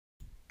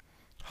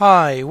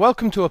Hi,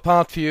 welcome to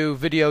ApartView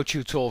video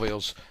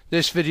tutorials.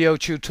 This video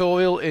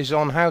tutorial is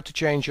on how to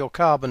change your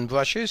carbon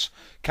brushes.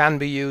 Can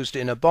be used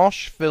in a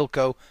Bosch,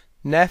 Philco,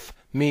 Neff,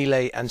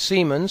 Miele and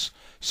Siemens,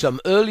 some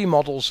early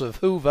models of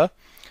Hoover,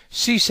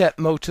 C.E.SET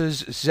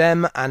motors,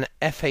 ZEM and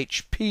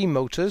FHP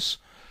motors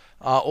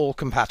are all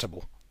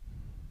compatible.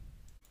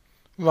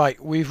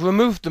 Right, we've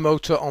removed the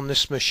motor on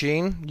this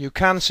machine. You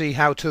can see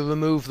how to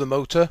remove the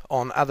motor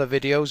on other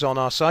videos on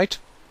our site.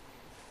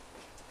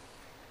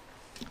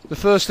 The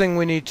first thing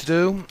we need to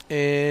do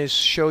is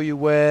show you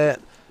where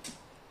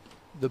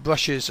the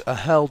brushes are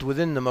held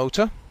within the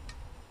motor.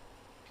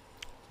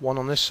 One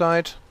on this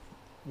side,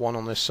 one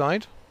on this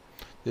side.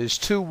 There's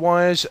two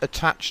wires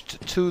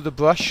attached to the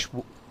brush.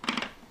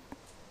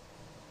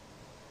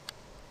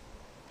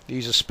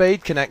 These are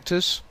spade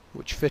connectors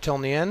which fit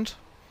on the end.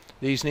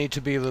 These need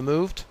to be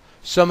removed.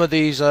 Some of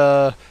these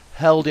are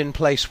held in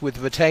place with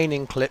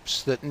retaining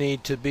clips that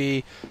need to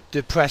be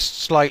depressed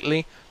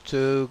slightly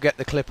to get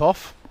the clip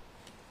off.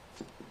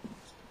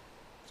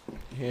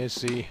 Here's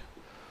the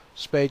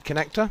spade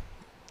connector.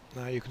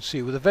 Now you can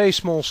see with a very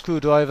small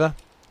screwdriver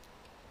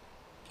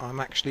I'm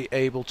actually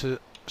able to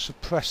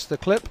suppress the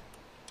clip.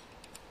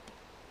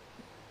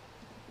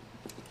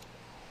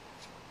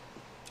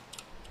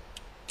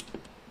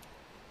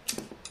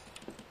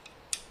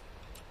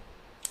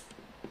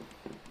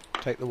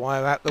 Take the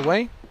wire out the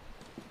way.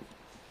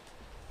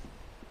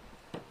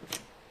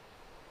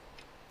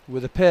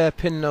 With a pair of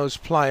pin nose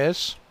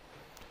pliers,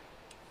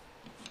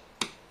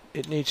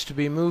 it needs to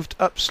be moved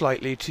up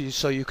slightly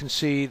so you can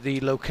see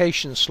the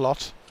location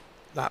slot.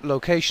 That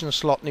location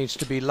slot needs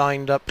to be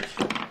lined up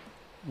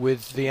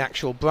with the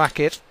actual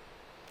bracket,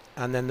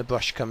 and then the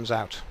brush comes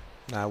out.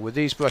 Now with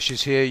these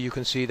brushes here you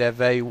can see they're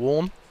very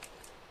worn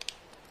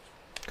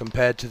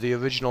compared to the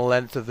original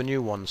length of the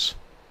new ones.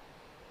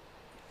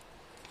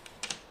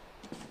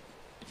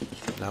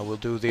 Now we'll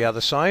do the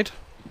other side.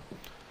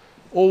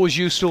 Always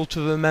useful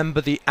to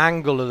remember the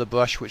angle of the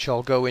brush, which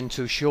I'll go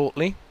into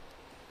shortly.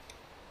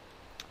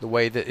 The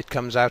way that it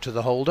comes out of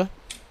the holder.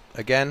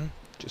 Again,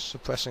 just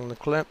suppressing the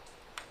clip.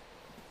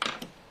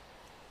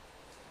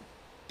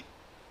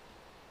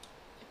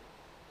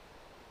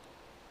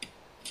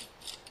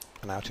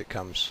 And out it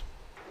comes.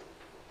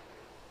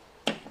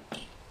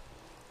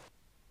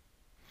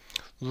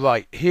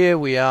 Right, here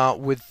we are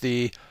with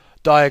the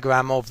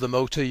diagram of the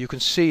motor. You can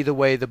see the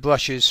way the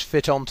brushes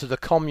fit onto the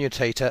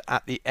commutator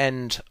at the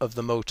end of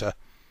the motor.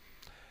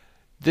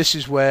 This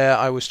is where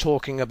I was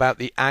talking about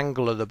the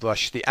angle of the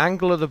brush. The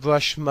angle of the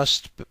brush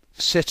must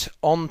sit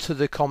onto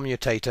the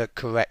commutator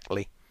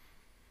correctly.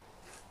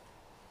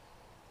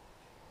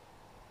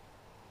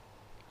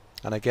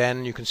 And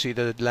again, you can see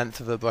the length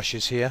of the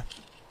brushes here.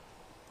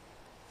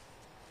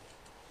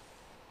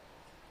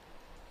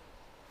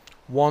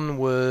 One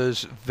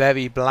was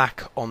very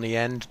black on the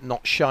end,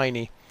 not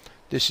shiny.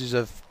 This is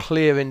a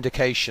clear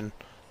indication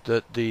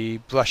that the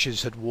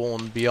brushes had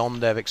worn beyond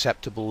their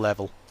acceptable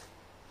level.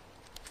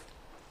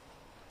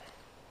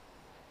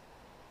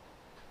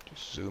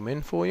 Just zoom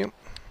in for you.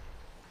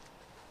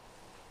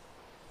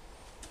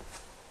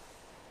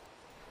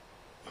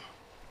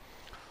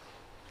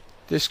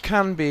 This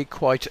can be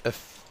quite a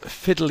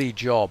fiddly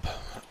job.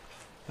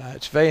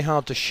 It's very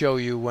hard to show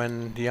you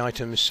when the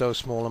item is so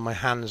small and my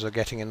hands are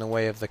getting in the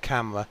way of the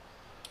camera.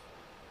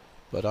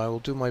 But I will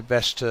do my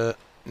best to...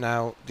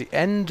 Now, the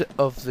end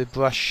of the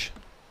brush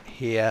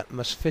here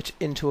must fit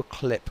into a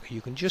clip. You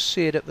can just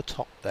see it at the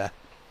top there.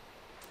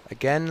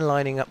 Again,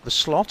 lining up the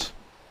slot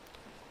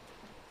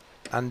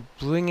and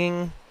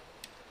bringing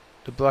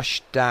the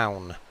brush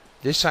down.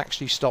 This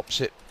actually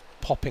stops it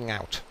popping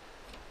out.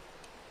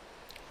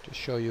 Just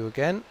show you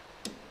again.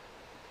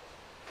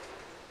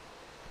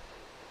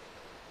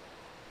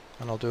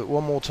 And I'll do it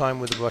one more time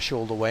with the brush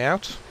all the way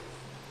out.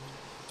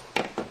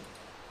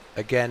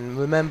 Again,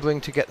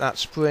 remembering to get that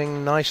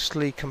spring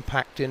nicely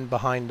compact in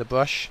behind the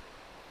brush.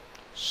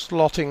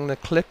 Slotting the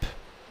clip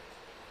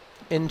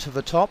into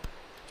the top.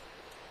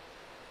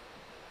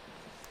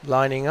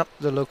 Lining up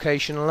the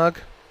location lug.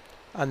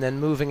 And then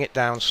moving it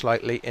down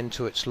slightly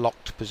into its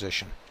locked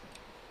position.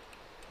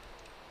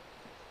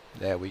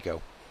 There we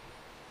go.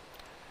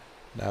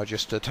 Now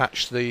just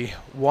attach the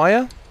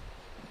wire.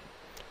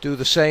 Do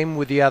the same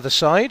with the other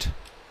side.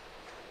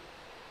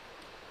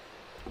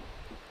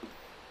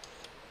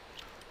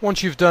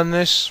 Once you've done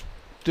this,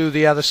 do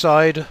the other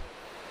side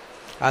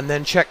and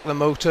then check the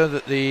motor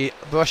that the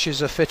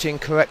brushes are fitting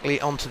correctly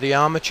onto the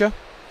armature,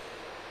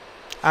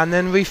 and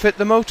then refit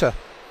the motor.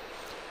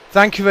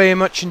 Thank you very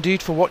much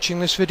indeed for watching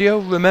this video.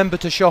 Remember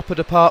to shop at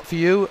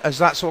ApartView, as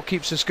that's what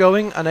keeps us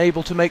going and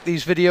able to make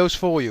these videos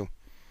for you.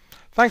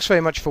 Thanks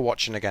very much for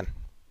watching again.